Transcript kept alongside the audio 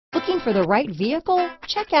Looking for the right vehicle?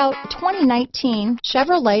 Check out 2019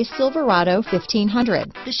 Chevrolet Silverado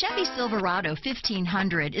 1500. The Chevy Silverado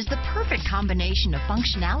 1500 is the perfect combination of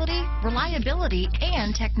functionality, reliability,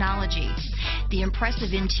 and technology. The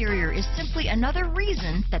impressive interior is simply another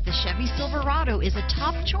reason that the Chevy Silverado is a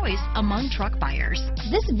top choice among truck buyers.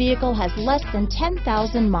 This vehicle has less than 10,000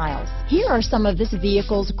 miles. Here are some of this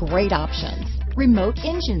vehicle's great options: remote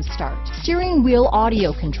engine start, steering wheel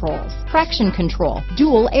audio controls, traction control,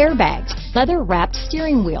 dual airbags, leather-wrapped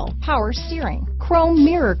steering wheel, power steering, chrome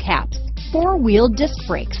mirror caps, four-wheel disc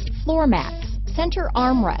brakes, floor mats, center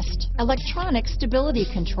armrest, electronic stability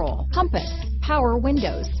control, compass, power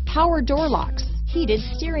windows, power door locks, heated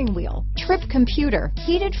steering wheel, trip computer,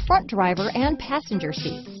 heated front driver and passenger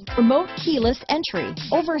seats, remote keyless entry,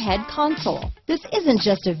 overhead console. This isn't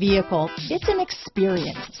just a vehicle, it's an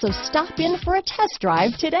experience. So stop in for a test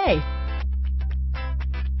drive today.